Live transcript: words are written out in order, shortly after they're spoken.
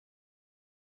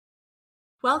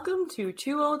Welcome to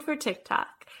Too Old for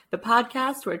TikTok, the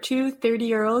podcast where two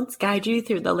 30-year-olds guide you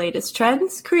through the latest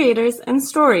trends, creators, and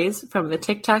stories from the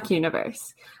TikTok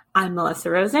universe. I'm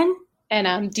Melissa Rosen. And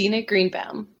I'm Dina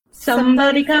Greenbaum.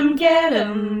 Somebody come get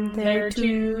 'em, they're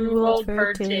too old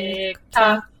for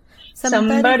TikTok.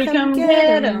 Somebody come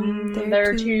get 'em,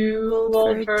 they're too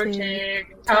old for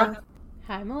TikTok.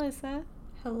 Hi, Melissa.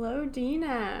 Hello,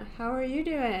 Dina. How are you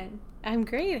doing? I'm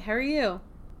great. How are you?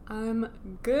 I'm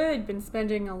good. Been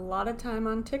spending a lot of time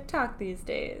on TikTok these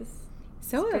days.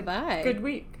 So have I. Good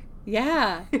week.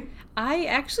 Yeah. I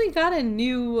actually got a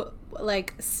new,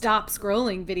 stop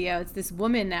scrolling video. It's this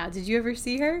woman now. Did you ever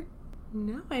see her?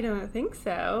 No, I don't think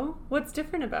so. What's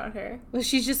different about her? Well,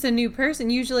 she's just a new person.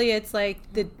 Usually it's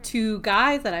like the two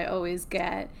guys that I always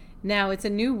get. Now it's a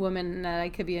new woman that I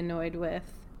could be annoyed with.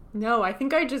 No, I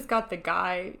think I just got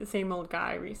the same old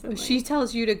guy recently. Well, she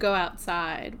tells you to go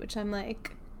outside, which I'm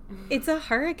like... It's a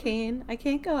hurricane. I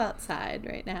can't go outside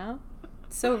right now.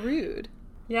 It's so rude.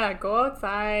 Yeah, go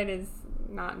outside is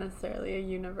not necessarily a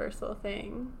universal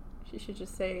thing. She should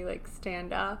just say,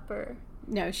 stand up or...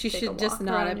 No, she should just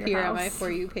not appear on my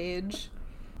For You page.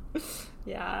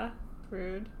 Yeah,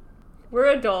 rude. We're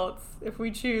adults. If we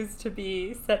choose to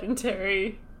be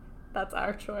sedentary, that's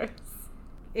our choice.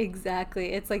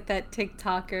 Exactly. It's like that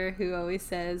TikToker who always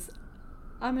says,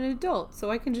 I'm an adult,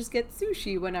 so I can just get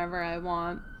sushi whenever I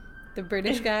want. The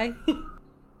British guy?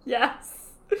 Yes.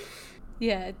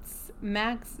 Yeah, it's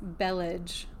Max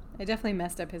Bellage. I definitely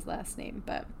messed up his last name,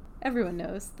 but everyone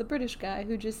knows. The British guy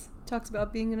who just talks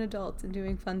about being an adult and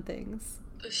doing fun things.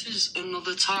 This is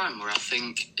another time where I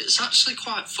think it's actually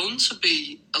quite fun to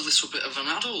be a little bit of an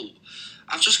adult.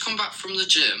 I've just come back from the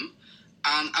gym,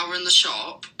 and I were in the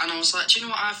shop, and I was like, do you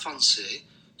know what I fancy?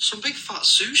 Some big fat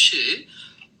sushi.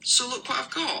 So look what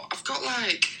I've got. I've got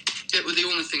it was the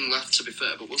only thing left, to be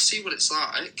fair, but we'll see what it's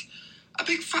like. A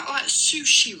big fat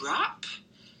sushi wrap.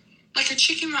 Like a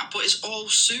chicken wrap, but it's all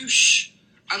sushi.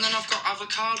 And then I've got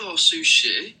avocado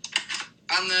sushi.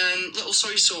 And then little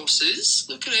soy sauces.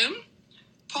 Look at him.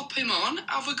 Pop him on.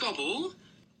 Have a gobble.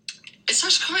 It's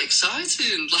actually quite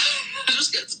exciting. I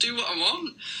just get to do what I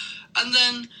want. And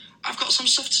then I've got some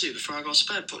stuff to do before I go to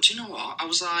bed. But do you know what? I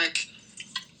was like,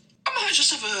 I might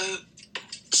just have a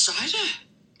cider.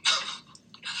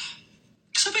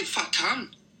 It's a big fat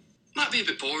can. Might be a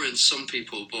bit boring to some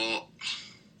people, but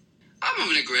I'm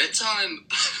having a great time.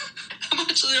 I'm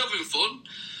actually having fun.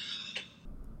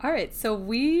 All right, so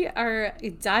we are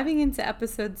diving into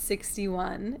episode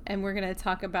 61, and we're going to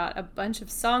talk about a bunch of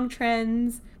song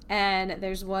trends, and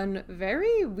there's one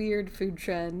very weird food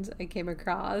trend I came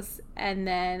across, and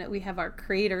then we have our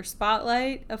creator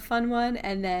spotlight, a fun one,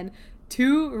 and then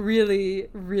two really,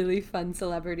 really fun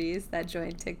celebrities that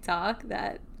joined TikTok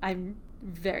that I'm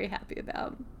very happy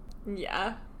about.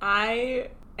 Yeah,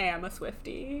 I am a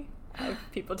Swiftie. If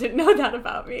people didn't know that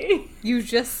about me. You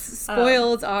just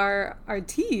spoiled our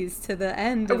tease to the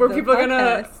end of were the people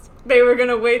podcast. They were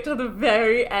gonna wait till the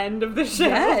very end of the show.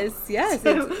 Yes.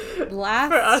 It's last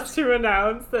for us to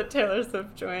announce that Taylor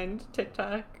Swift joined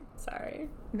TikTok. Sorry.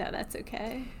 No, that's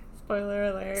okay. Spoiler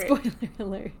alert. Spoiler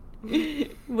alert.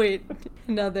 Wait,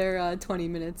 another 20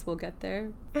 minutes, we'll get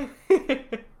there.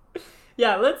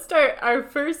 Yeah, let's start. Our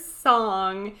first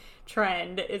song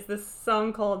trend is this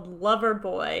song called Lover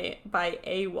Boy by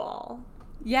AWOL.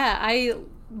 Yeah, I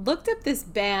looked up this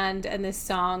band and this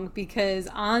song because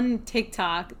on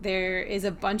TikTok there is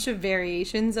a bunch of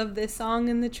variations of this song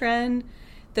in the trend.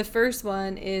 The first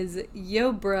one is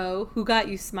Yo Bro, Who Got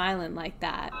You Smiling Like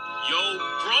That? Yo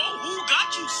bro, who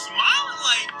got you smiling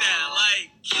like that?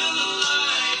 Kill the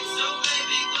lights, so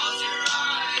baby close your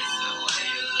eyes. The way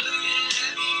you're looking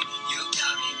at me, you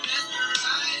got me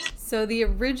mesmerized. So the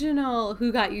original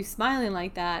Who Got You Smiling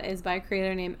Like That is by a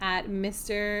creator named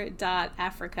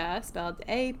 @Mr.Africa, spelled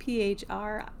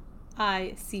Aphrica.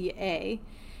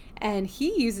 And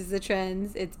he uses the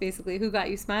trends. It's basically Who Got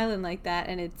You Smiling Like That,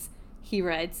 and he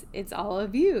writes, it's all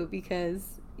of you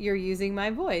because you're using my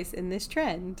voice in this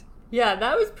trend. Yeah,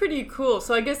 that was pretty cool.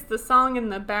 So I guess the song in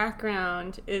the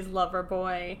background is Lover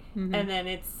Boy, and then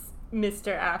it's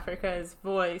Mr. Africa's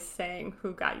voice saying,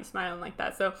 Who Got You Smiling Like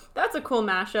That? So that's a cool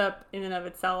mashup in and of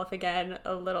itself. Again,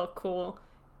 a little cool,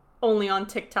 only on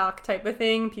TikTok type of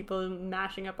thing, people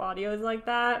mashing up audios like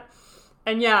that.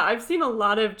 And yeah, I've seen a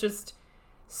lot of just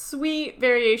sweet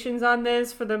variations on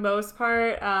this for the most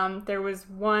part. There was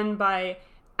one by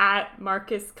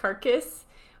 @MarcusCarcus,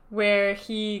 where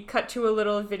he cut to a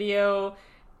little video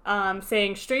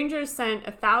saying strangers sent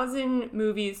 1,000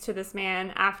 movies to this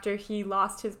man after he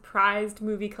lost his prized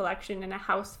movie collection in a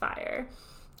house fire.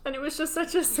 And it was just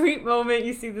such a sweet moment.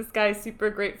 You see this guy super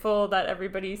grateful that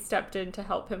everybody stepped in to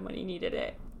help him when he needed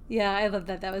it. Yeah, I love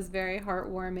that. That was very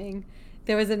heartwarming.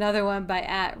 There was another one by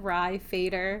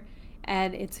 @RyeFader,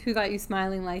 and it's Who Got You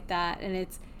Smiling Like That? And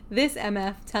it's this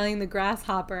MF telling the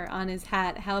grasshopper on his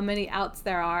hat how many outs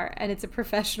there are, and it's a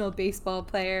professional baseball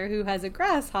player who has a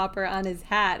grasshopper on his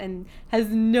hat and has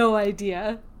no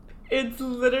idea. It's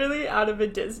literally out of a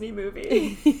Disney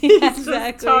movie. Yeah, He's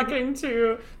just talking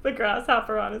to the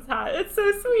grasshopper on his hat. It's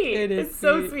so sweet. It's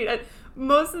so sweet. And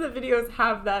most of the videos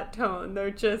have that tone.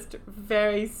 They're just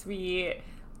very sweet.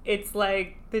 It's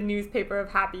like the newspaper of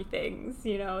happy things,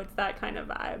 you know, it's that kind of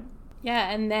vibe.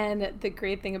 Yeah, and then the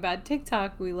great thing about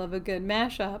TikTok, we love a good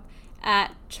mashup.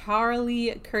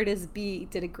 @Charlie Curtis B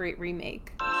did a great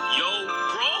remake. Yo,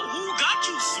 bro, who got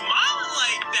you smiling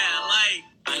like that? Like,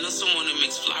 I know someone who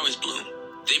makes flowers bloom.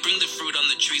 They bring the fruit on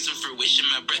the trees in fruition.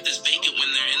 My breath is vacant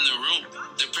when they're in the room.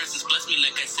 Their presence bless me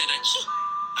like I said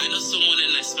I know someone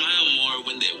and I smile more.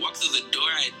 When they walk through the door,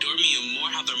 I adore me and more.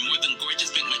 How they're more than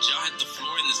gorgeous, make my jaw hit the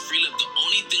floor. And this free love, the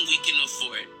only thing we can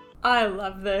afford. I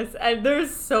love this. And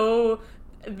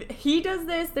he does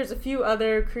this. There's a few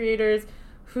other creators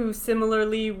who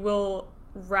similarly will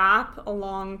rap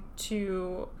along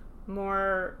to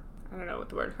more, I don't know what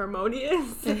the word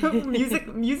harmonious,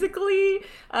 musically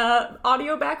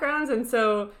audio backgrounds. And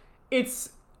so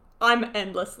I'm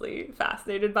endlessly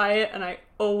fascinated by it, and I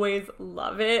always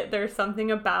love it. There's something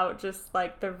about just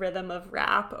like the rhythm of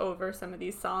rap over some of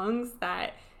these songs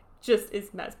that just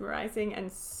is mesmerizing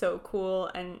and so cool,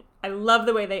 and I love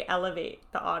the way they elevate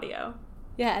the audio.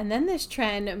 Yeah, and then this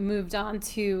trend moved on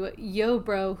to Yo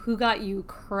Bro, Who Got You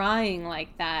Crying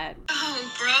Like That?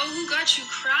 Oh, bro, who got you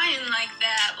crying like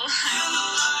that?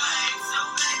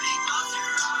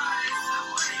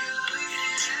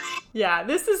 Yeah,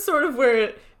 this is sort of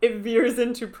where it veers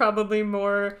into probably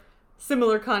more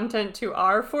similar content to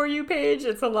our For You page.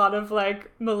 It's a lot of like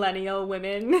millennial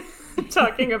women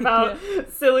talking about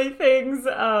silly things.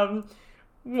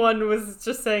 One was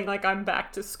just saying like, I'm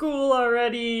back to school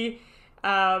already.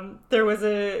 There was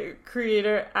a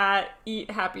creator at Eat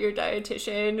Happier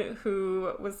Dietitian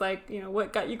who was like, you know,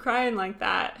 what got you crying like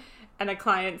that? And a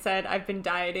client said, I've been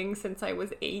dieting since I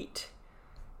was 8.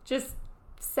 Just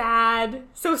sad.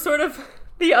 So sort of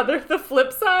the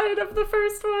flip side of the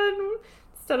first one,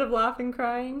 instead of laughing,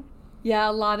 crying. Yeah,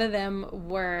 a lot of them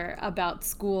were about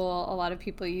school. A lot of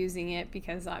people using it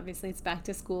because obviously it's back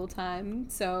to school time.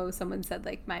 So someone said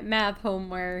like my math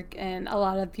homework, and a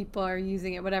lot of people are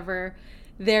using it, whatever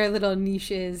their little niche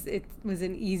is. It was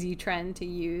an easy trend to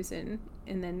use in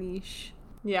the niche.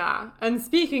 Yeah, and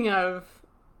speaking of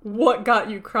what got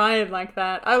you crying like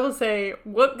that, I will say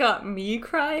what got me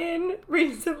crying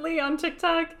recently on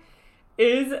TikTok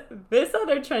is this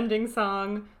other trending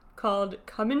song called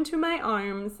Come Into My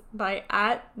Arms by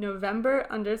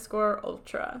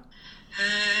 @November_Ultra.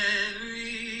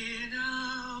 Every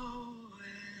now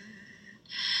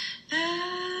and then,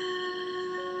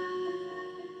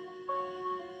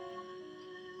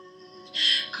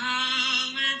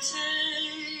 come and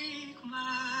take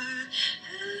my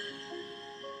hand.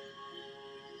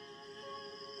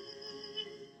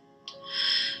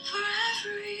 For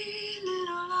every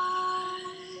little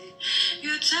lie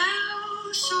you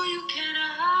tell so you can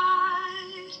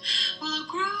hide will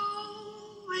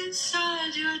grow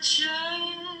inside your chest.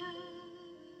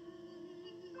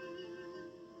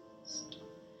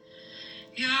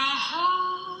 Your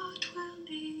heart will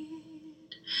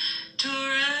need to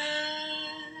rest.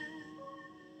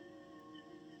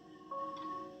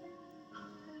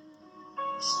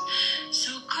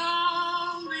 So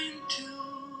come into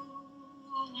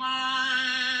my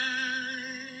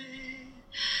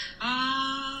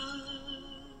arms.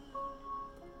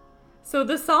 So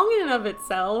the song in and of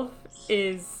itself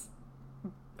is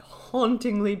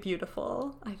hauntingly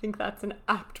beautiful. I think that's an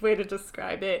apt way to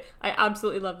describe it. I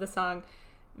absolutely love the song.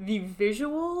 The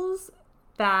visuals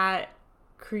that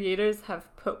creators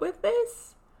have put with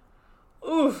this,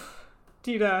 oof,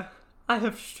 Dita, I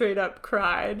have straight up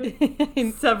cried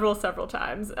several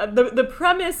times. The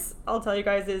premise, I'll tell you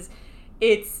guys, is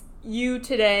it's you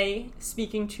today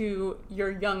speaking to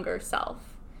your younger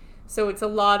self. So it's a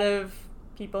lot of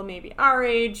people maybe our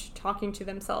age talking to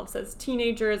themselves as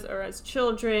teenagers or as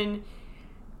children,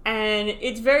 and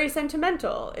it's very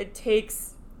sentimental. It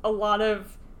takes a lot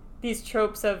of these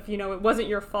tropes of, you know, it wasn't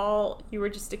your fault, you were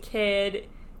just a kid.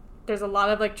 There's a lot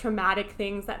of like traumatic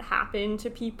things that happen to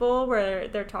people where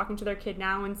they're talking to their kid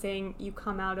now and saying, you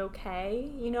come out okay,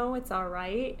 you know, it's all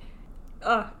right.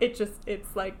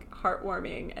 It's like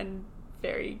heartwarming and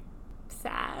very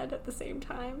sad at the same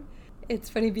time. It's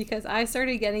funny because I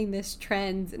started getting this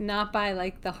trend not by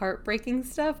like the heartbreaking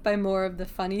stuff, by more of the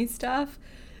funny stuff.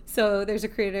 So there's a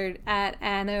creator at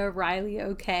Anna Riley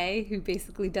OK who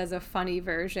basically does a funny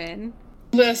version.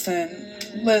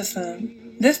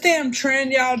 Listen. This damn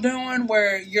trend y'all doing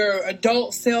where your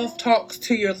adult self talks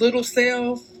to your little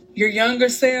self, your younger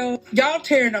self, y'all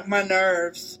tearing up my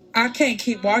nerves. I can't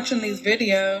keep watching these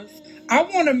videos. I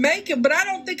want to make it, but I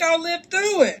don't think I'll live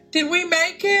through it. Did we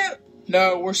make it?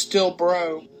 No, we're still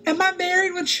broke. Am I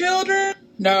married with children?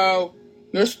 No,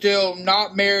 you're still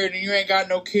not married and you ain't got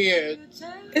no kids.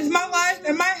 Is my life,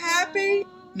 am I happy?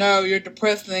 No, you're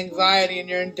depressed and anxiety and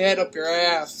you're in debt up your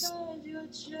ass.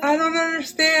 I don't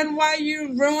understand why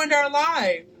you ruined our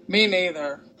life. Me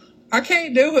neither. I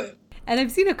can't do it. And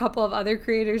I've seen a couple of other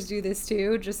creators do this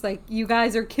too. Just like, you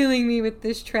guys are killing me with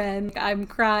this trend. I'm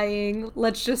crying.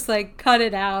 Let's just like cut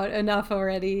it out. Enough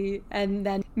already. And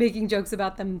then making jokes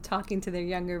about them talking to their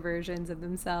younger versions of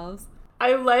themselves.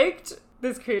 I liked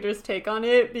this creator's take on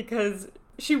it because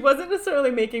she wasn't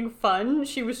necessarily making fun.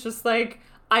 She was just like,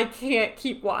 I can't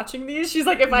keep watching these. She's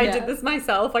like, if I did this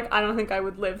myself, like, I don't think I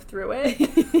would live through it.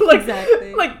 Like,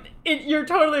 exactly. Like, you're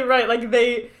totally right. Like,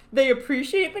 they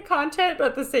appreciate the content, but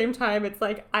at the same time, it's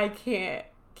like, I can't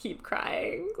keep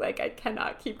crying. Like, I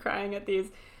cannot keep crying at these.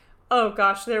 Oh,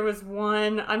 gosh, there was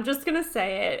one. I'm just going to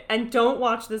say it. And don't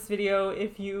watch this video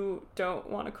if you don't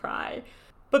want to cry.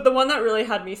 But the one that really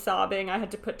had me sobbing, I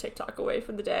had to put TikTok away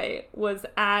for the day, was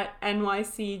at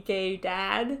NYC Gay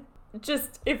Dad.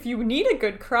 Just, if you need a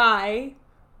good cry,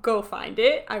 go find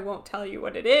it. I won't tell you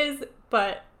what it is,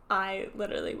 but I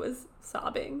literally was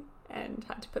sobbing and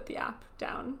had to put the app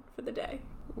down for the day.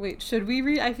 Wait, should we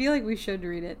read? I feel like we should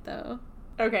read it, though.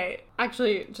 Okay,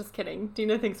 actually, just kidding.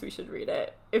 Dina thinks we should read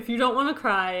it. If you don't want to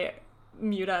cry,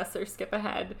 mute us or skip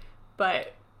ahead,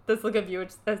 but this will give you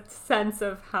a sense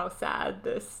of how sad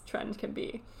this trend can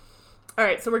be. All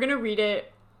right, so we're going to read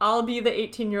it. I'll be the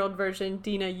 18-year-old version.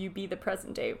 Dina, you be the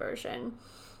present-day version.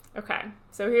 Okay,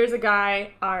 so here's a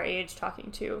guy our age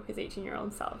talking to his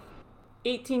 18-year-old self.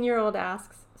 18-year-old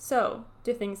asks, so,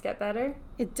 do things get better?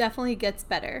 It definitely gets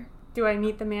better. Do I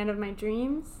meet the man of my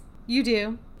dreams? You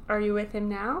do. Are you with him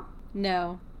now?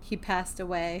 No, he passed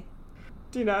away.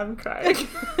 Dina, I'm crying.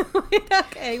 Wait,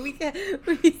 okay, we can't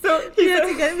even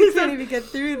get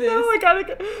through this. No, I gotta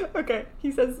get... Okay,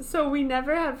 he says, so we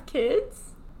never have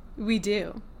kids? We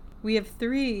do. We have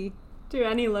 3. Do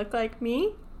any look like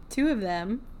me? 2 of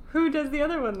them. Who does the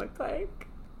other one look like?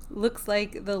 Looks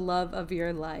like the love of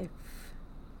your life.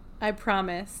 I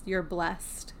promise you're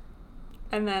blessed.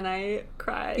 And then I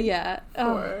cried. Yeah.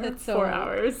 For that's so 4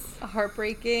 hours.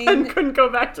 Heartbreaking. And couldn't go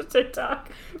back to TikTok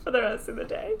for the rest of the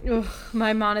day. Ugh,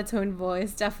 my monotone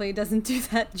voice definitely doesn't do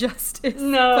that justice.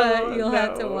 No, but you'll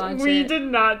have to watch it. We did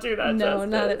not do that No,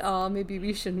 justice. not at all. Maybe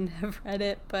we shouldn't have read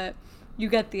it, but you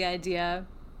get the idea.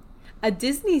 A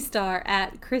Disney star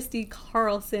at Christy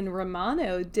Carlson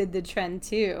Romano did the trend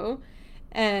too.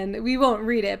 And we won't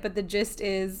read it, but the gist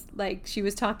is, like, she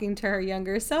was talking to her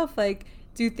younger self, like,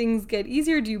 do things get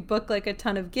easier? Do you book, like, a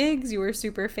ton of gigs? You were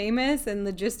super famous? And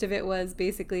the gist of it was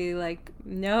basically, like,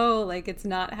 no, like, it's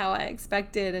not how I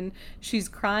expected. And she's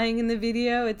crying in the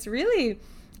video. It's really,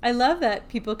 I love that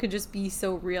people could just be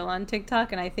so real on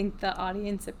TikTok, and I think the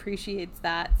audience appreciates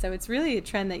that. So it's really a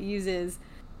trend that uses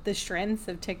the strengths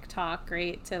of TikTok,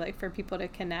 great, to, like, for people to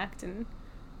connect and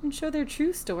show their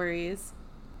true stories.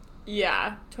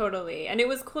 Yeah, totally. And it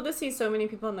was cool to see so many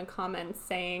people in the comments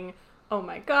saying, oh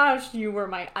my gosh, you were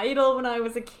my idol when I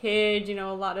was a kid. You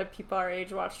know, a lot of people our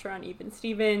age watched her on Even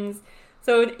Stevens.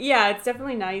 So, yeah, it's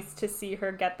definitely nice to see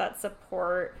her get that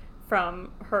support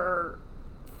from her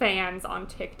fans on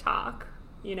TikTok.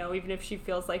 You know, even if she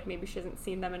feels like maybe she hasn't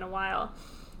seen them in a while.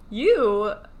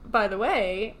 You, by the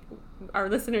way, our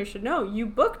listeners should know, you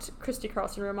booked Christy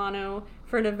Carlson Romano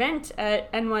for an event at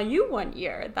NYU one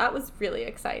year. That was really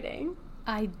exciting.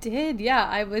 I did, yeah.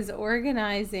 I was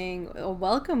organizing a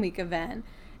Welcome Week event,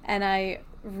 and I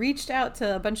reached out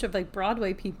to a bunch of, like,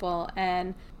 Broadway people,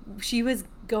 and she was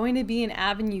going to be in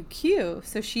Avenue Q,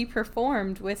 so she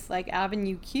performed with, like,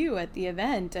 Avenue Q at the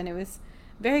event, and it was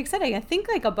very exciting. I think,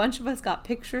 like, a bunch of us got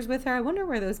pictures with her. I wonder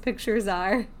where those pictures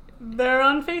are. They're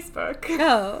on Facebook.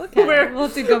 Oh, okay. We'll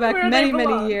have to go back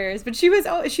many years. But she was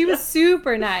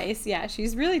super nice. Yeah,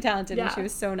 she's really talented, and she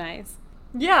was so nice.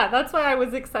 Yeah, that's why I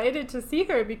was excited to see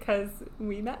her, because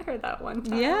we met her that one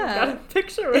time. Yeah. Got a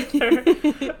picture with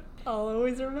her. I'll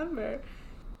always remember.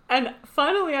 And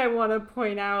finally, I want to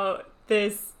point out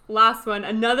this last one,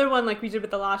 another one like we did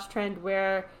with the last trend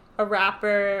where a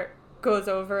rapper goes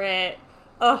over it.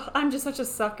 Oh, I'm just such a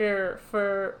sucker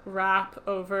for rap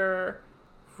over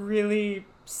really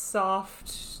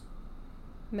soft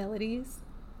Melodies?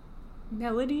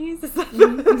 Melodies? Is that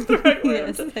the right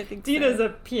word? Yes, I think Dina's so. a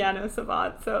piano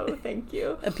savant, so thank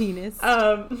you. A penis.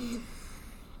 Dina's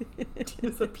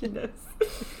a penis.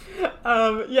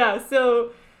 Yeah,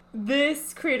 so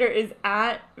this creator is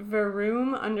at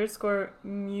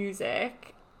Veroom_music.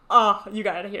 Oh, you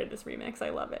gotta hear this remix.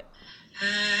 I love it.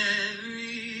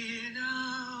 Every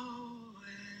now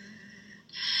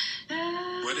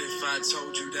and What if I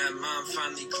told you that mom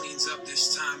finally cleans up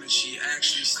this time and she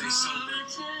actually stays sober?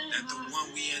 That the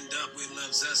one we end up with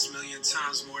loves us a million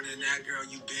times more than that girl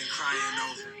you've been crying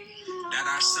over? That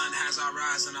our sun has our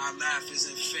eyes and our laugh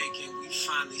isn't fake and we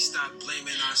finally stop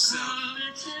blaming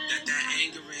ourselves? That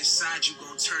anger inside you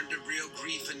gon' turn to real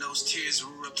grief and those tears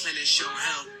will replenish your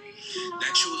health?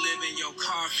 That you live in your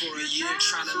car for a year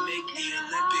trying to make the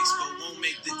Olympics but won't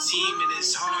make the team and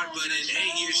it's hard, but in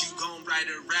 8 years you gon' write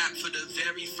a rap for the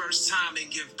very first time and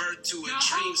give birth to a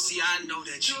dream. See, I know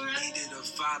that you needed a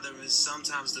father and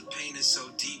sometimes the pain is so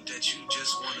deep that you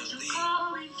just want to leave.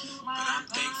 But I'm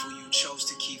thankful you chose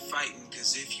to keep fighting,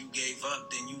 cause if you gave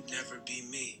up then you'd never be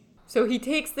me. So he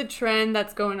takes the trend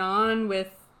that's going on with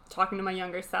talking to my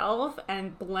younger self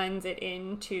and blends it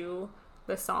into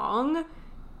the song.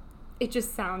 It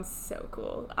just sounds so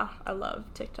cool. I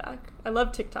love TikTok. I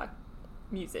love TikTok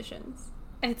musicians.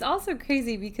 It's also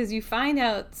crazy because you find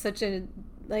out such a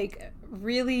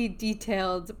really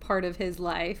detailed part of his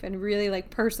life and really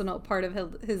personal part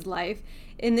of his life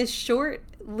in this short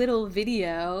little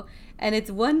video, and it's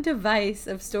one device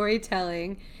of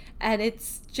storytelling, and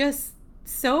it's just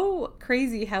so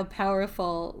crazy how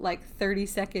powerful 30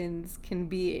 seconds can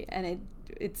be, and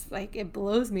it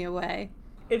blows me away.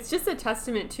 It's just a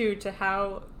testament, too, to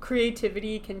how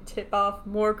creativity can tip off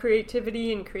more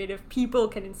creativity and creative people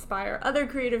can inspire other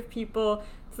creative people.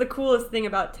 It's the coolest thing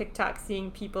about TikTok, seeing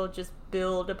people just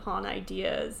build upon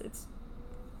ideas. It's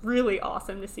really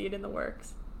awesome to see it in the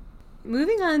works.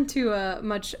 Moving on to a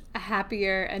much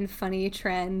happier and funny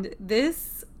trend.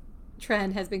 This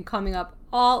trend has been coming up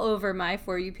all over my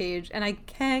For You page, and I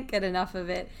can't get enough of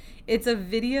it. It's a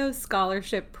video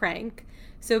scholarship prank.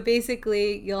 So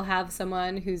basically, you'll have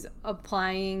someone who's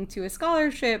applying to a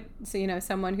scholarship, so,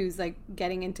 someone who's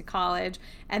getting into college,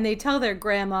 and they tell their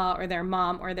grandma or their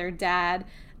mom or their dad,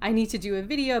 I need to do a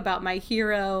video about my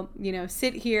hero,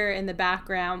 sit here in the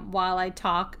background while I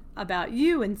talk about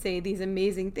you and say these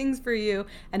amazing things for you,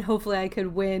 and hopefully I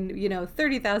could win,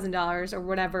 $30,000 or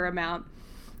whatever amount.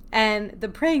 And the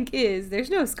prank is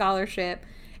there's no scholarship.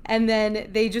 And then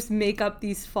they just make up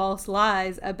these false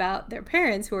lies about their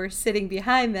parents who are sitting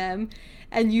behind them.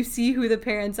 And you see who the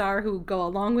parents are who go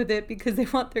along with it because they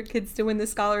want their kids to win the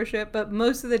scholarship. But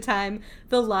most of the time,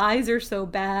 the lies are so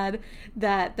bad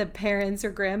that the parents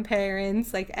or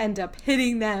grandparents end up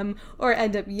hitting them or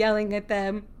end up yelling at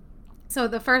them. So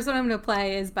the first one I'm going to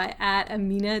play is by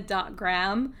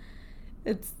 @Amina.Graham.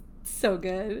 It's so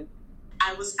good.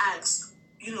 I was asked,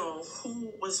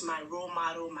 who was my role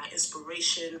model, my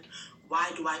inspiration?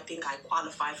 Why do I think I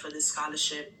qualify for this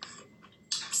scholarship?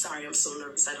 I'm sorry, I'm so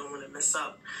nervous. I don't want to mess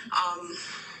up.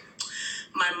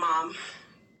 My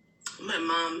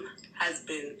mom has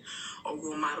been a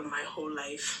role model my whole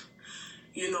life.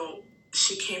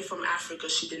 She came from Africa.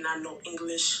 She did not know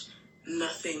English,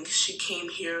 nothing. She came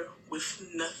here with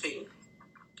nothing.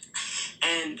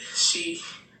 And she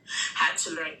had to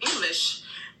learn English.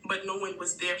 But no one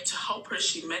was there to help her.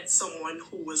 She met someone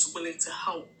who was willing to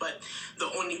help, but the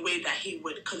only way that he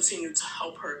would continue to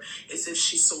help her is if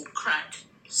she sold crack.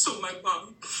 So my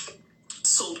mom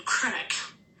sold crack.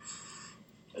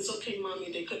 It's okay, Mommy,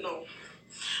 they could know.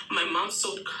 My mom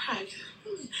sold crack,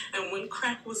 and when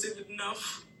crack wasn't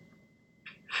enough,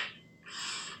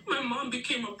 my mom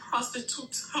became a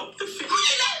prostitute to help the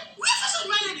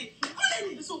family.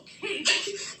 It's okay.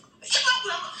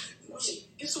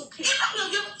 It's okay.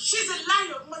 She's a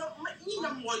liar.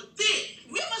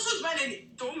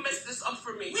 Don't mess this up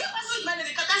for me.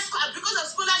 Because of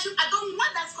scholarship, I don't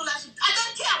want that scholarship. I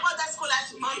don't care about that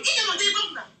scholarship.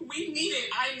 We need it.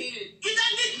 I need it. You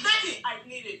don't need nothing. I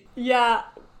need it. Yeah,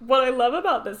 what I love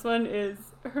about this one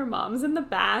is her mom's in the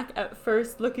back at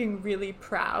first looking really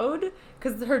proud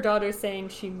because her daughter's saying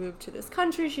she moved to this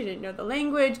country, she didn't know the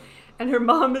language, and her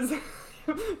mom is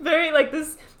very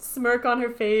this smirk on her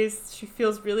face. She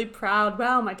feels really proud.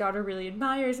 Wow, my daughter really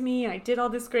admires me. I did all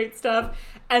this great stuff.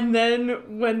 And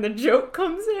then when the joke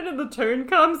comes in and the turn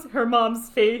comes, her mom's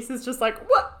face is just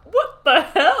what the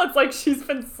hell? It's like she's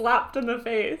been slapped in the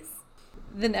face.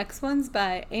 The next one's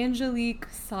by Angelique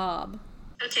Saab.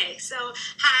 Okay, so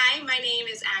hi, my name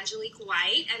is Angelique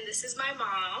White, and this is my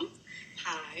mom.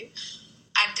 Hi.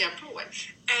 I'm Deborah Wood.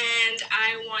 And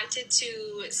I wanted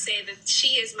to say that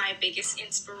she is my biggest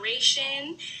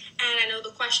inspiration. And I know the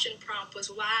question prompt was,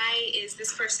 why is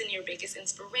this person your biggest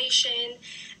inspiration?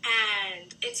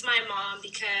 And it's my mom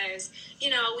because,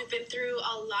 we've been through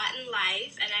a lot in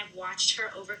life and I've watched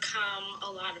her overcome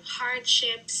a lot of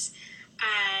hardships.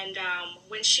 And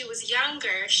when she was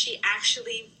younger, she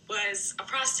actually was a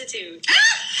prostitute.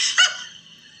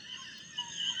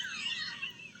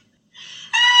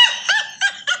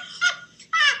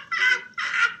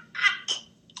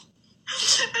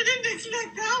 I didn't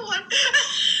expect that one.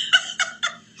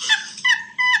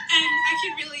 And I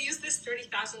could really use this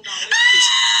 $30,000.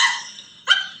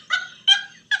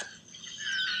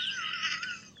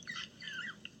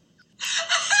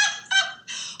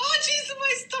 Oh, jeez,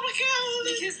 my stomach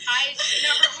hurts. Because I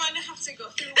never want to have to go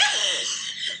through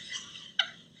this.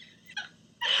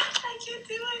 I can't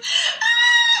do it.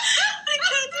 I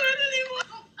can't do it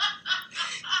anymore.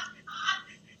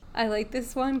 I like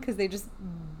this one because they just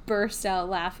burst out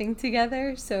laughing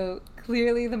together. So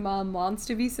clearly the mom wants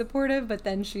to be supportive, but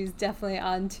then she's definitely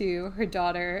onto her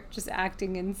daughter just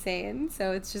acting insane.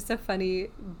 So it's just a funny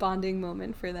bonding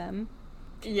moment for them.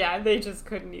 Yeah, they just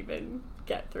couldn't even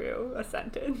get through a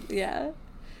sentence. Yeah.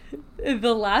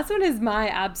 The last one is my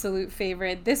absolute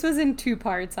favorite. This was in 2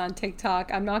 parts on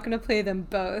TikTok. I'm not going to play them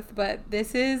both, but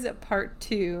this is part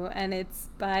 2, and it's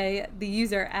by the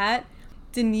user at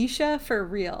Denisha for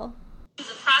Real. I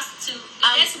was a prostitute.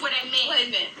 That's what I meant. Wait a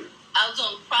minute. I was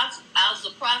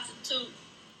a prostitute.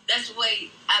 That's the way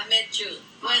I met you.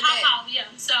 Yeah.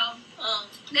 So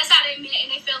that's how they met,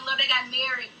 and they fell in love. They got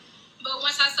married. But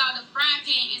once I saw the frying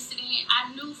pan incident,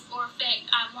 I knew for a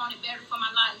fact I wanted better for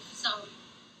my life. So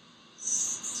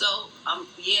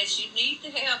yes, you need to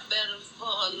have better for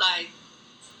her life.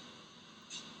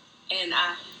 And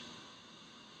I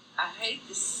hate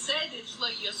to say this for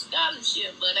your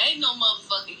scholarship, but ain't no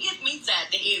motherfucker hit me side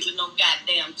the head with no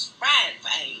goddamn frying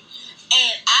pan.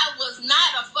 And I was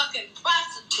not a fucking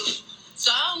prostitute.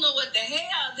 So I don't know what the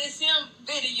hell this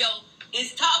video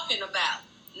is talking about.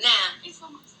 Now,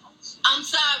 I'm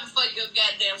sorry for your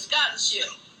goddamn scholarship.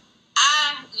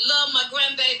 I love my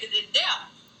grandbaby to death.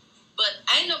 But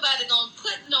ain't nobody gonna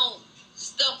put no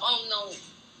stuff on no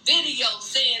video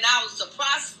saying I was a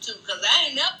prostitute, because I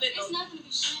ain't never been no... It's nothing to be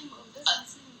ashamed of. That's what I'm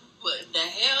saying. What the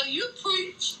hell you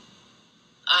preach?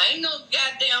 I ain't no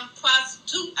goddamn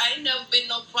prostitute. I ain't never been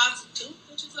no prostitute.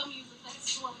 But you told me you was a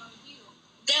fast woman on the hill.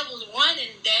 That was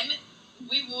running, damn it.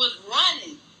 We was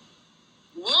running.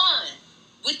 Run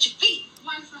with your feet.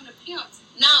 Run from the pimps.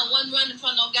 No, I wasn't running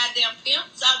from no goddamn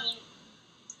pimps. I was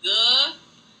good.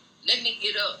 Let me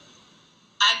get up.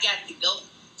 I got to go.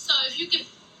 So if you could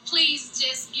please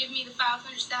just give me the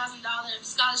 $500,000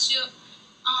 scholarship.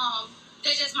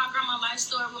 That's just my grandma's life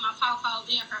story with my papa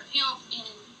being her pimp and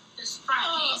the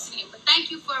frying incident. But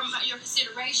thank you for your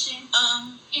consideration.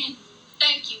 And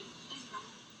thank you.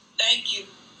 Thank you.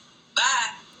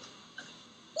 Bye.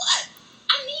 What?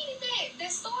 I needed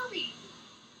that story.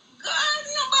 God,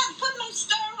 nobody put no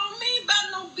story on me about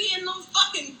no being no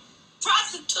fucking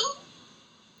prostitute.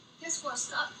 That's for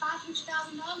 $500,000.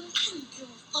 I don't give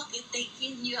a fuck if they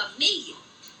giving you $1 million.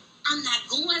 I'm not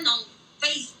going on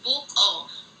Facebook or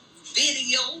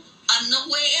video or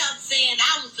nowhere else saying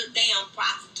I was a damn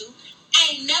prostitute.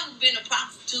 I ain't never been a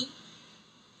prostitute.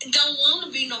 Don't want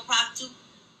to be no prostitute.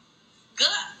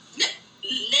 God,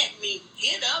 let me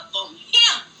get up on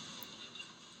him.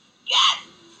 God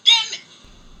damn it.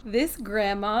 This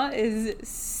grandma is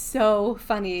so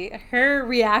funny. Her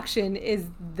reaction is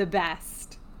the best.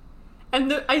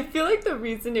 And I feel like the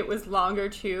reason it was longer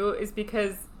too is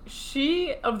because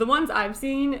she, of the ones I've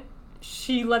seen,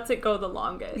 she lets it go the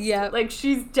longest. Yeah. Like,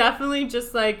 she's definitely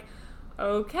just like,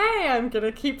 okay, I'm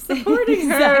gonna keep supporting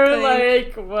her. Exactly.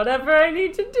 Like, whatever I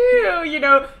need to do. You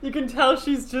know, you can tell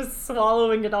she's just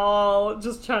swallowing it all,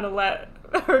 just trying to let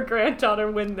her granddaughter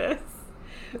win this.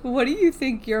 What do you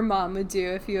think your mom would do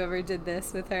if you ever did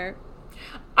this with her?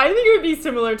 I think it would be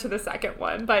similar to the second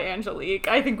one by Angelique.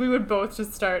 I think we would both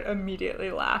just start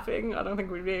immediately laughing. I don't think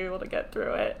we'd be able to get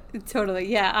through it. Totally.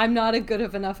 Yeah, I'm not a good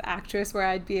enough actress where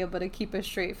I'd be able to keep a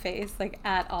straight face, like,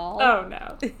 at all. Oh,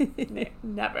 no.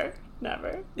 Never.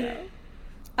 No.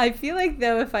 I feel like,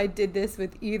 though, if I did this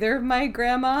with either of my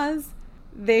grandmas,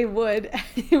 they would,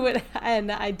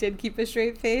 and I did keep a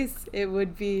straight face, it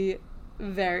would be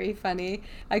very funny.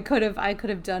 I could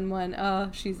have done one.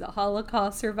 Oh, she's a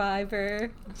Holocaust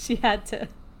survivor. She had to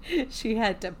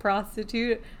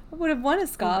prostitute. I would have won a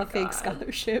fake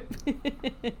scholarship.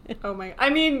 Oh my! I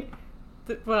mean,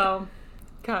 well,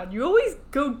 God, you always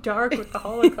go dark with the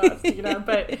Holocaust,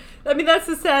 but I mean, that's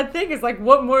the sad thing is like,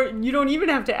 what more, you don't even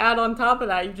have to add on top of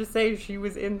that. You just say she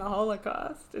was in the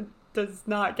Holocaust. It does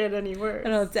not get any worse. I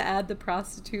don't have to add the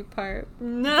prostitute part.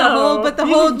 No. But the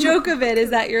whole joke of it is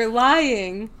that you're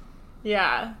lying.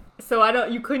 Yeah. So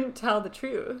you couldn't tell the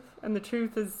truth. And the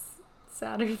truth is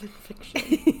sadder than fiction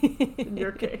in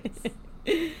your case.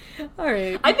 All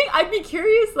right. I think I'd be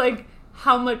curious, like,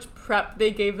 how much prep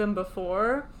they gave them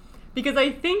before. Because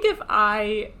I think if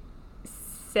I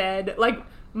said, like,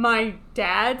 my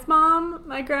dad's mom,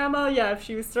 my grandma, if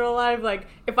she was still alive, like,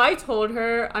 if I told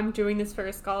her I'm doing this for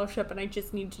a scholarship and I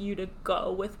just need you to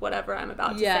go with whatever I'm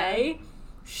about to say,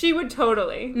 she would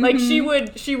totally. Like, she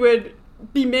would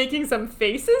be making some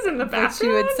faces in the background. But she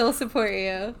would still support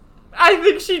you. I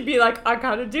think she'd be like, I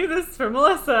gotta do this for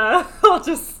Melissa. I'll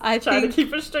just try to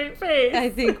keep a straight face. I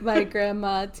think my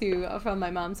grandma, too, from my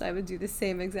mom's side, would do the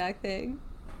same exact thing.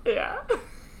 Yeah.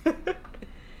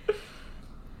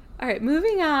 All right,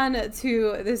 moving on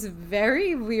to this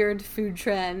very weird food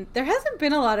trend. There hasn't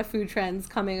been a lot of food trends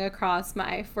coming across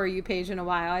my For You page in a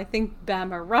while. I think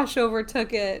Bama Rush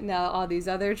overtook it, now all these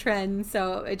other trends,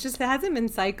 so it just hasn't been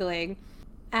cycling.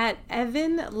 At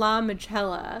Evan La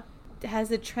Michela has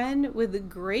a trend with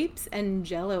grapes and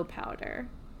Jell-O powder.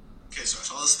 Okay, so I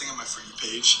saw this thing on my For You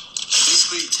page.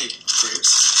 Basically, you take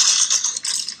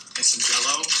grapes and some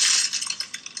Jell-O,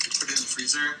 you put it in the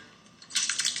freezer,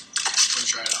 and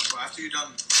dry it out. Well, after you're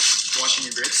done washing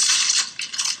your grapes,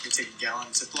 you take a gallon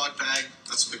Ziploc bag.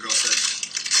 That's what the girl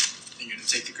said. And you're gonna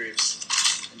take the grapes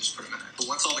and just put them in it. But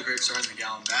once all the grapes are in the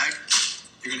gallon bag,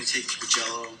 you're gonna take the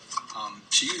Jell-O.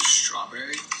 She used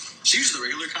strawberry. She used the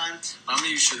regular kind. But I'm gonna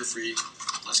use sugar-free,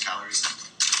 less calories.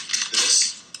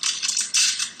 This.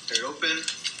 Tear it open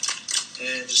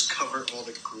and just cover all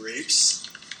the grapes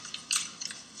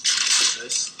with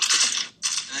this.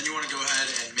 And then you want to go ahead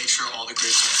and make sure all the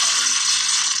grapes are covered.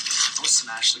 Don't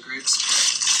smash the grapes,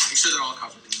 but make sure they're all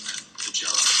covered in the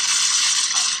Jell-O.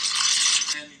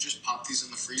 And you just pop these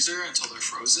in the freezer until they're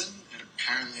frozen, and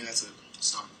apparently that's it.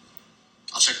 So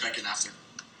I'll check back in after.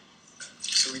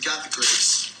 So we got the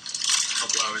grapes a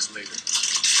couple hours later.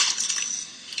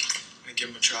 I'm gonna give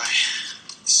them a try.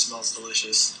 It smells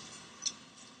delicious.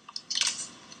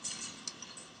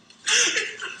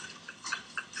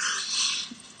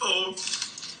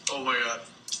 Oh my god.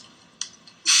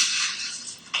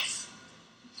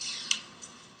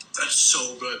 That's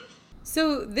so good.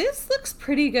 So this looks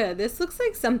pretty good. This looks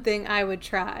like something I would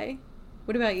try.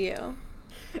 What about you?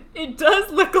 It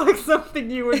does look like something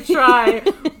you would try,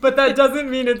 but that doesn't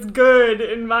mean it's good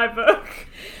in my book.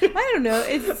 I don't know.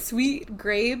 It's sweet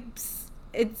grapes.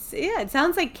 It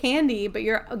sounds like candy, but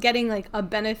you're getting like a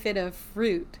benefit of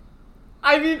fruit.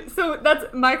 I mean, so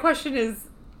that's my question is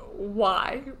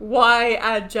why? Why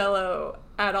add Jell-O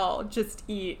at all? Just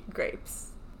eat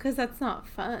grapes. Because that's not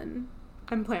fun.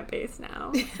 I'm plant-based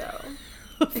now, so...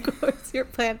 Of course, you're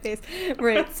plant-based.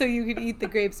 Right, so you could eat the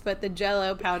grapes, but the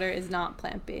Jell-O powder is not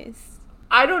plant-based.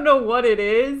 I don't know what it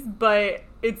is, but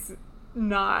it's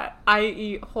not. I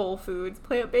eat whole foods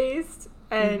plant-based,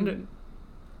 and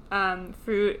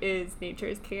fruit is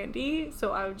nature's candy,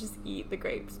 so I would just eat the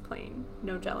grapes plain.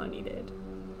 No Jell-O needed.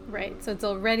 Right, so it's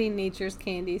already nature's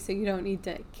candy, so you don't need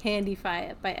to candyfy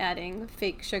it by adding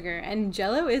fake sugar. And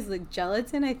Jell-O is like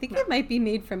gelatin. I think it might be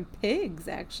made from pigs,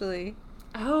 actually.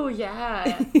 Oh, yeah.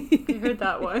 I heard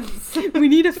that once. We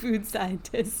need a food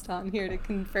scientist on here to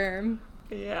confirm.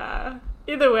 Yeah.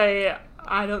 Either way,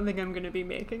 I don't think I'm going to be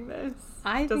making this.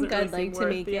 I think I'd like to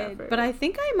make it. But I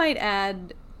think I might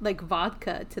add, like,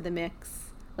 vodka to the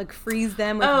mix. Like, freeze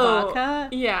them with vodka.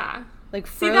 Yeah. Like,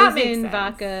 frozen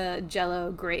vodka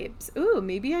Jell-O grapes. Ooh,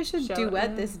 maybe I should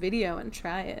duet this video and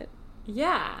try it.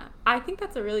 Yeah. I think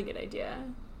that's a really good idea.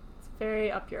 It's very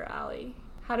up your alley.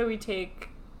 How do we take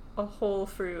a whole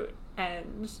fruit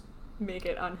and make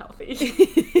it unhealthy?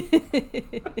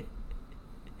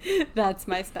 That's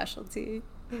my specialty.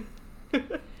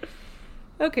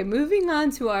 Okay, moving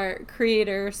on to our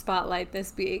creator spotlight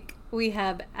this week. We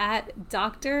have at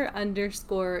Dr_Ooh,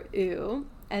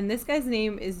 and this guy's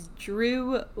name is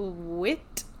Drew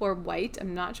Witt or White.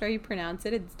 I'm not sure how you pronounce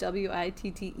it. It's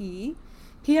Witte.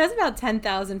 He has about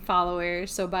 10,000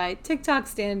 followers, so by TikTok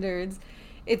standards,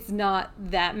 it's not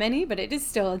that many, but it is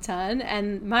still a ton.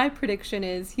 And my prediction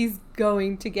is he's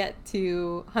going to get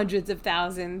to hundreds of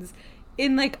thousands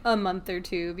in like a month or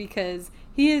two because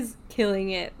he is killing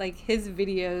it. Like, his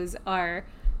videos are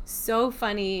so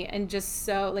funny and just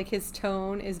so, like, his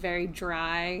tone is very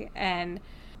dry. And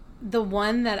the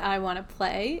one that I want to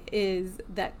play is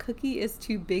that Cookie is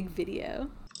Too Big video.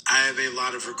 I have a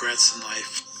lot of regrets in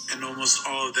life, and almost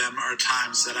all of them are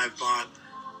times that I've bought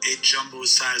a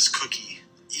jumbo-sized cookie.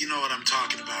 You know what I'm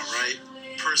talking about, right?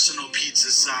 Personal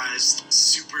pizza-sized,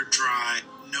 super dry,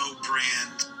 no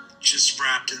brand, just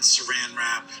wrapped in saran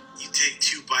wrap. You take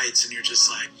 2 bites and you're just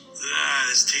like,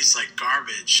 this tastes like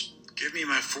garbage. Give me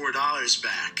my $4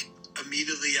 back.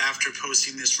 Immediately after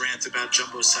posting this rant about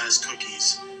jumbo-sized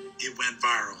cookies, it went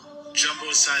viral.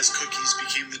 Jumbo-sized cookies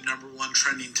became the #1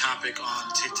 trending topic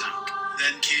on TikTok.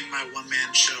 Then came my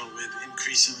one-man show with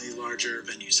increasingly larger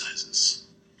venue sizes.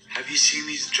 Have you seen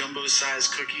these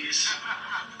jumbo-sized cookies?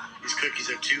 These cookies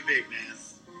are too big, man.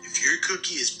 If your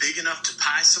cookie is big enough to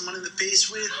pie someone in the face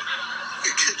with,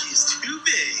 your cookie is too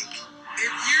big.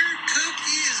 If your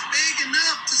cookie is big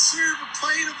enough to serve a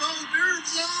plate of hors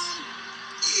d'oeuvres on,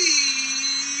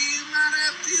 you might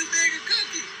have too big a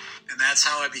cookie. And that's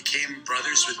how I became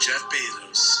brothers with Jeff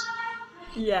Bezos.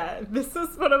 Yeah, this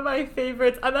was one of my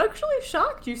favorites. I'm actually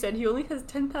shocked you said he only has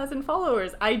 10,000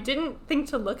 followers. I didn't think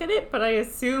to look at it, but I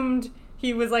assumed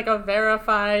he was like a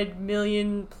verified 1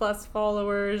 million+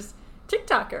 followers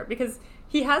TikToker because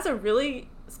he has a really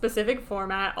specific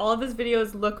format. All of his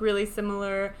videos look really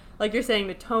similar. Like you're saying,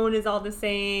 the tone is all the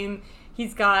same.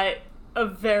 He's got a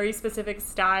very specific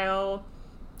style.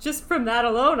 Just from that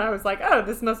alone, I was like, oh,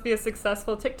 this must be a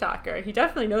successful TikToker. He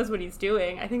definitely knows what he's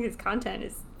doing. I think his content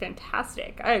is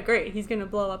fantastic. I agree. He's going to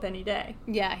blow up any day.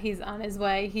 Yeah, he's on his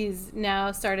way. He's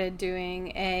now started doing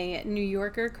a New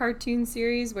Yorker cartoon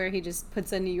series where he just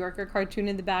puts a New Yorker cartoon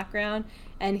in the background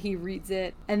and he reads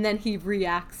it and then he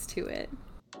reacts to it.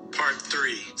 Part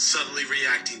 3, subtly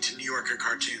reacting to New Yorker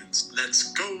cartoons.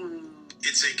 Let's go.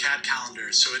 It's a cat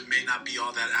calendar, so it may not be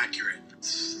all that accurate.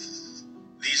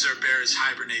 These are bears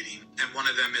hibernating, and one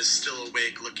of them is still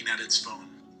awake looking at its phone.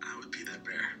 I would be that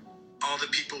bear. All the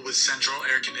people with central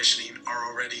air conditioning are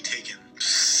already taken.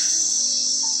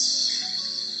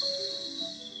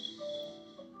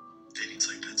 Dating's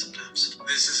like that sometimes.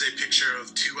 This is a picture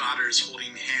of 2 otters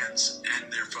holding hands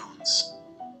and their phones.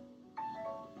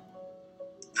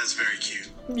 That's very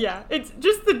cute. Yeah, it's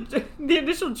just the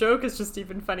initial joke is just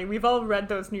even funny. We've all read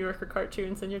those New Yorker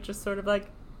cartoons, and you're just sort of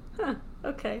like, huh,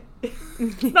 okay.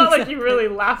 It's not like you really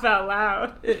laugh out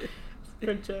loud. It's a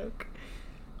good joke.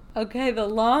 Okay, the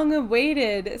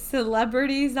long-awaited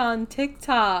celebrities on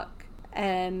TikTok.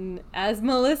 And as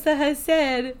Melissa has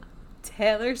said,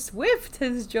 Taylor Swift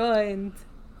has joined.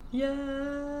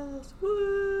 Yes,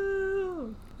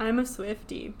 woo! I'm a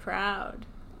Swiftie, proud.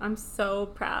 I'm so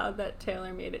proud that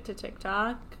Taylor made it to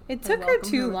TikTok. It took her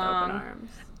too long.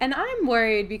 And I'm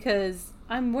worried because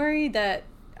I'm worried that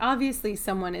obviously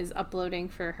someone is uploading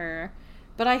for her,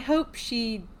 but I hope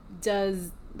she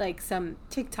does like some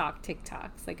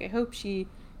TikToks. Like I hope she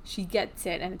gets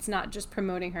it and it's not just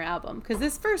promoting her album, because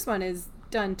this first one is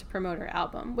done to promote her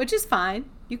album, which is fine.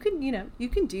 You can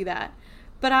do that.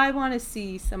 But I want to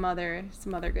see some other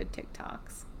good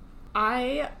TikToks.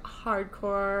 I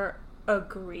hardcore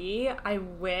agree. I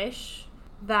wish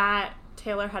that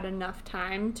Taylor had enough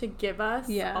time to give us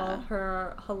all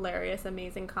her hilarious,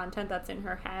 amazing content that's in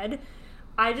her head.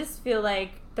 I just feel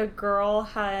like the girl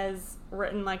has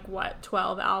written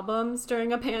 12 albums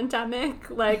during a pandemic.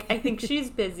 Like, I think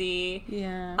she's busy.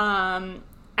 Yeah.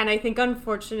 And I think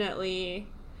unfortunately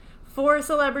for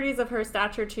celebrities of her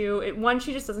stature too,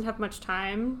 she just doesn't have much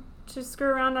time to screw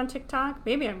around on TikTok.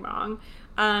 Maybe I'm wrong.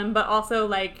 But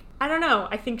also I don't know.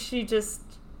 I think she just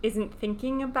isn't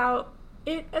thinking about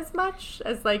it as much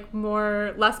as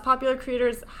less popular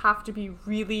creators have to be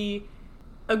really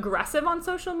aggressive on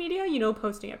social media,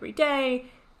 posting every day.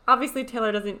 Obviously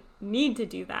Taylor doesn't need to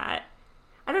do that.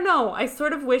 I don't know. I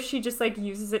sort of wish she just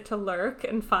uses it to lurk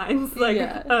and finds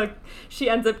she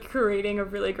ends up curating a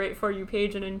really great For You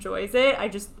page and enjoys it.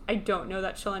 I don't know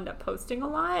that she'll end up posting a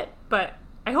lot, but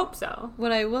I hope so.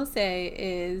 What I will say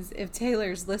is if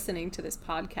Taylor's listening to this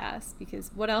podcast, because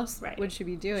what else would she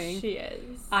be doing? She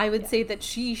is. I would say that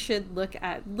she should look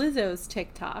at Lizzo's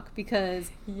TikTok, because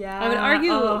I would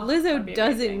argue Lizzo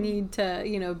doesn't need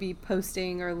to, be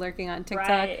posting or lurking on TikTok.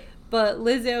 Right. But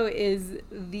Lizzo is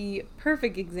the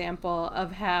perfect example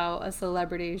of how a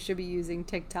celebrity should be using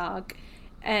TikTok.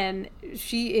 And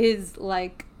she is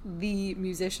the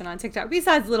musician on TikTok,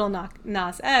 besides Lil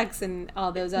Nas X and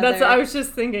all those other... That's what I was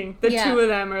just thinking. The two of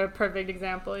them are a perfect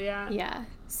example, yeah. Yeah.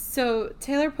 So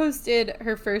Taylor posted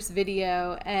her first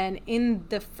video, and in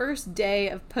the first day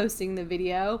of posting the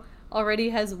video,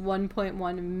 already has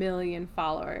 1.1 million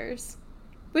followers,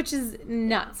 which is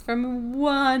nuts from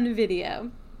one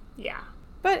video. Yeah.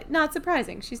 But not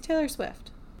surprising. She's Taylor Swift.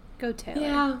 Go Taylor.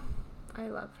 Yeah. I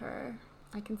love her.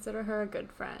 I consider her a good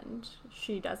friend.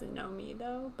 She doesn't know me,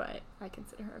 though, but I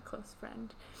consider her a close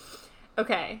friend.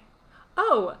 Okay.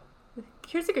 Oh,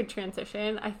 here's a good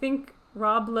transition. I think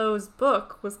Rob Lowe's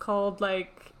book was called,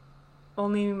 like,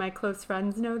 Only My Close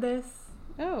Friends Know This.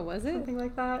 Oh, was it? Something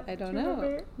like that. I don't Do you know.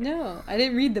 remember? No, I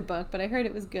didn't read the book, but I heard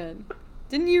it was good.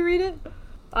 Didn't you read it?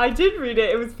 I did read it.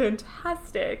 It was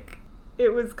fantastic.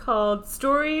 It was called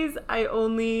Stories I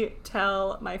Only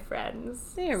Tell My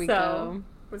Friends. There we so, go.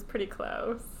 It was pretty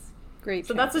close. Great.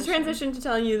 So that's a transition to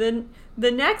telling you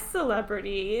the next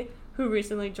celebrity who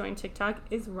recently joined TikTok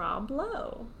is Rob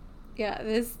Lowe. Yeah,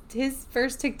 his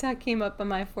first TikTok came up on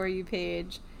my For You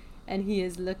page, and he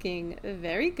is looking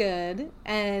very good,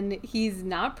 and he's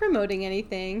not promoting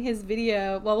anything. His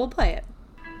video, well, we'll play it.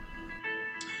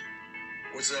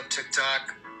 What's up,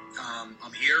 TikTok?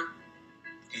 I'm here,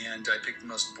 and I picked the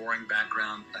most boring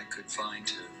background I could find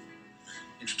to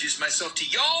introduce myself to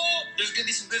y'all. There's gonna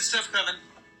be some good stuff coming.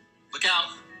 Look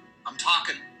out. I'm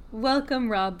talking. Welcome,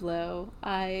 Rob Lowe.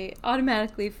 I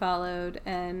automatically followed,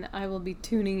 and I will be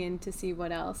tuning in to see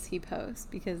what else he posts,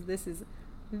 because this is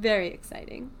very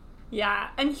exciting. Yeah,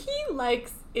 and he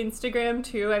likes Instagram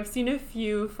too. I've seen a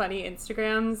few funny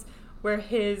Instagrams where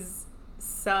his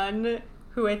son,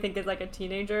 who I think is like a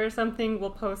teenager or something,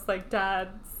 will post like, "Dads,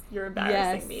 you're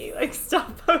embarrassing me. Like,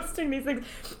 stop posting these things."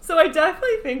 So I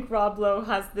definitely think Rob Lowe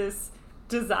has this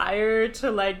desire to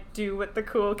like do what the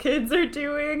cool kids are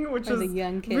doing, which Or is the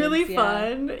young kids, really yeah.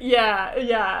 fun.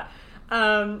 Yeah.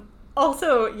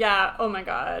 Also, yeah, oh my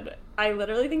god. I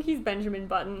literally think he's Benjamin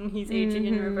Button. He's aging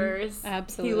in reverse.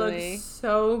 Absolutely. He looks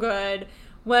so good.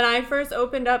 When I first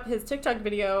opened up his TikTok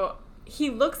video, he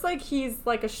looks like he's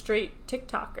like a straight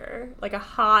TikToker. Like a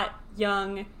hot,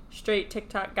 young, straight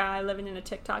TikTok guy living in a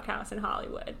TikTok house in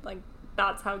Hollywood. Like,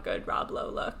 that's how good Rob Lowe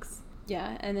looks.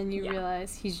 Yeah, and then you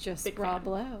realize he's just Big Rob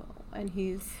fan. Lowe, and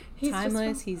he's He's just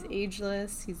timeless, Rob he's Lowe.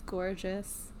 ageless, he's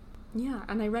gorgeous. Yeah,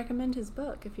 and I recommend his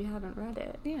book if you haven't read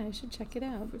it. Yeah, I should check it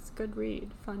out. It's a good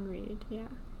read, fun read, yeah.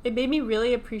 It made me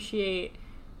really appreciate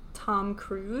Tom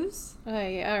Cruise. Oh,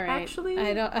 yeah, all right. Actually,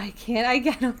 I don't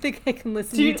think I can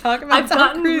listen to Dude, you talk about I've Tom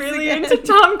gotten Cruise really again. into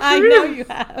Tom I know Cruise. you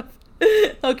have.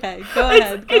 Okay, go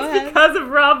ahead. It's because of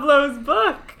Rob Lowe's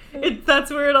book.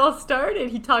 That's where it all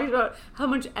started. He talked about how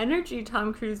much energy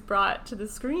Tom Cruise brought to the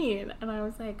screen, and I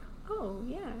was like, oh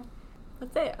yeah,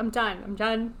 that's it. I'm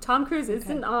done. Tom Cruise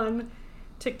isn't on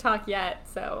TikTok yet,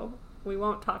 so we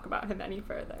won't talk about him any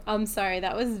further. I'm sorry,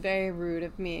 that was very rude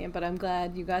of me, but I'm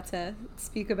glad you got to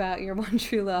speak about your one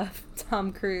true love,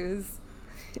 Tom Cruise.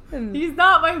 He's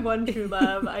not my one true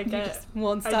love. I just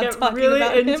won't stop I get talking really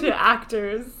about into him.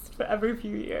 actors for every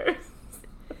few years.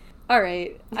 All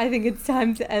right, I think it's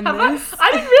time to end I this. didn't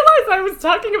realize I was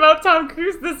talking about Tom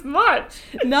Cruise this much.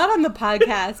 Not on the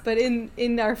podcast, but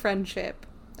in our friendship.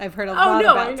 I've heard a lot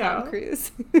about Tom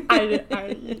Cruise.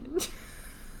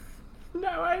 No,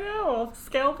 I know. I'll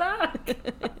scale back.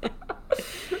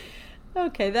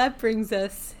 Okay, that brings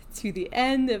us to the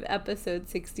end of episode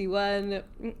 61.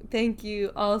 Thank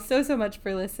you all so much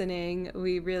for listening.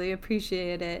 We really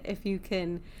appreciate it. If you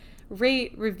can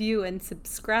rate, review, and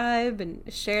subscribe, and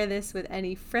share this with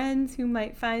any friends who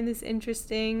might find this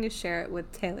interesting. Share it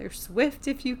with Taylor Swift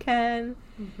if you can.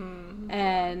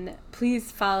 And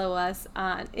please follow us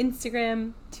on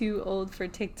Instagram, Too Old for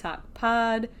TikTok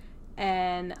Pod,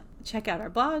 and check out our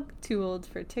blog,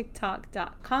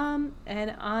 TooOldForTikTok.com,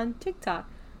 and on TikTok,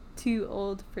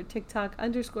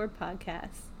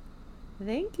 TooOldForTikTok_podcast.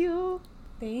 Thank you.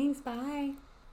 Thanks. Bye.